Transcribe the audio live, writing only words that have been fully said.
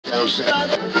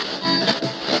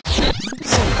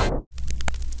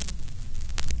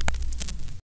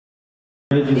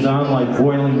Bridge is on like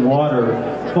boiling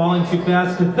water, falling too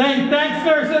fast to think. Thanks,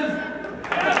 nurses!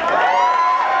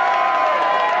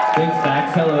 Big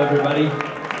sax. Hello, everybody.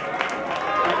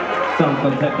 Song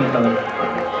called Technicolor.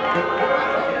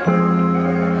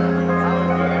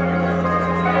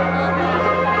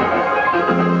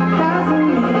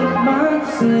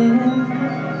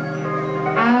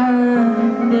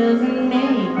 Doesn't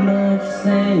make much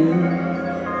sense.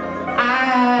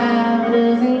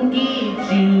 Doesn't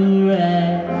get you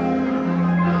right.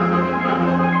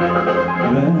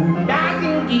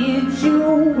 Doesn't get you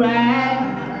right.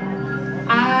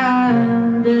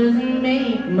 Doesn't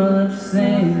make much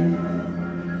sense.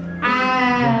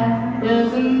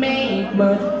 Doesn't make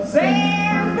much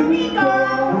sense to me.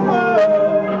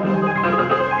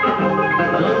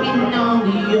 Looking on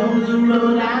the only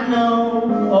road I know.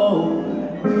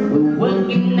 We're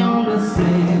working on the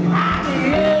same. I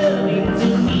love it to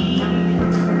me.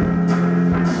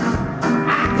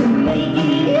 I can make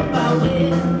it if I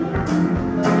will.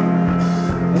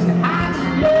 And I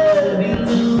love it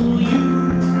to you.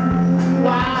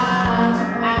 Why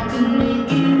I can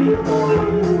make it for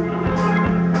you.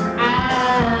 I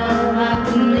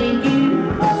can make it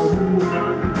for you.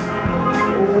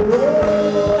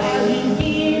 Oh, how you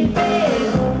get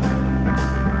back home.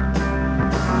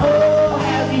 Oh,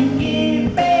 how you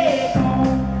get back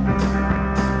home.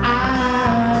 I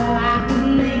can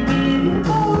make it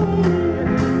for you.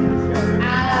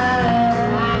 I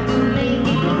can make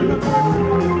it for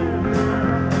you.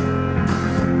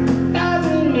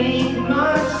 Doesn't make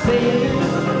much sense.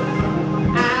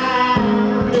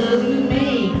 Doesn't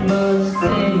make much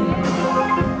sense.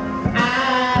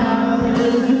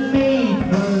 Doesn't make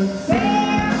much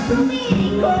sense to me.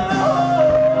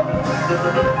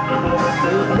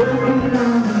 Working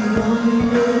on the only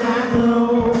road I know.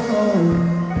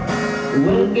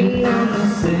 Working on the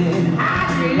same. I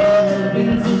love it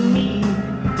to me.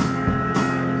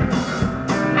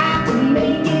 I can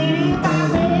make it if I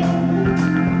will.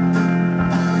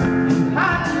 I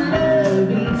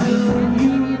love it to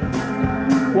you.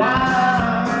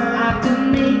 Wow, I can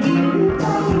make it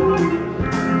for you.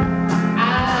 I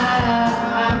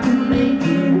can make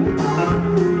it for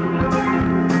you.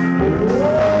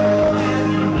 Oh, how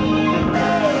you get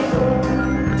back home.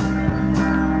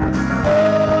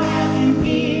 Oh, how you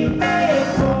get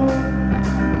back home.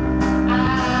 I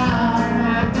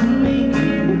can make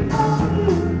it for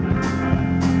you.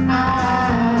 I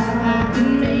can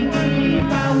make it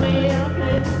if I will.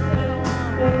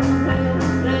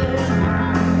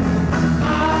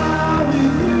 How will you tonight? How will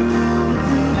you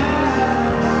tonight?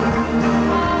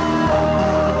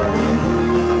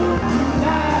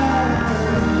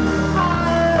 How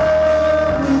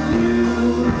will you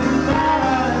tonight? How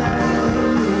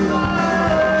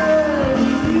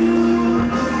will you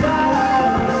tonight?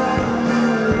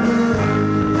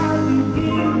 How you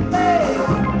get back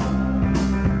home?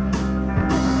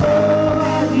 Oh,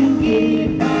 how you get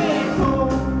back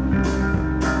home?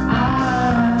 I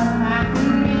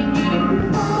can make it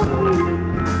for you.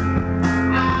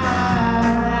 I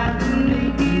can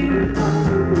make it for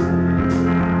you.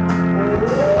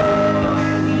 Oh,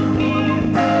 how you get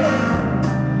back home.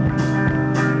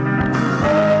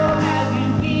 Oh, how you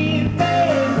get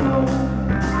back home.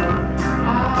 I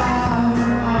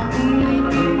can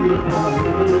make it for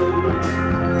you.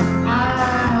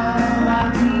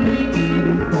 I can make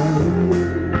it for you.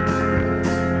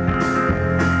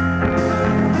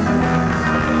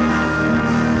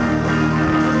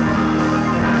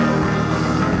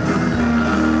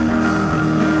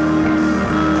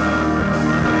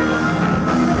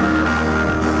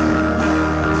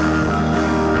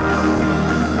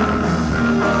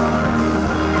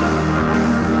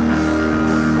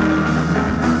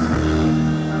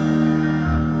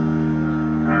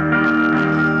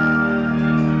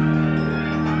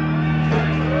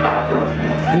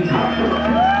 Thank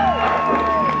you.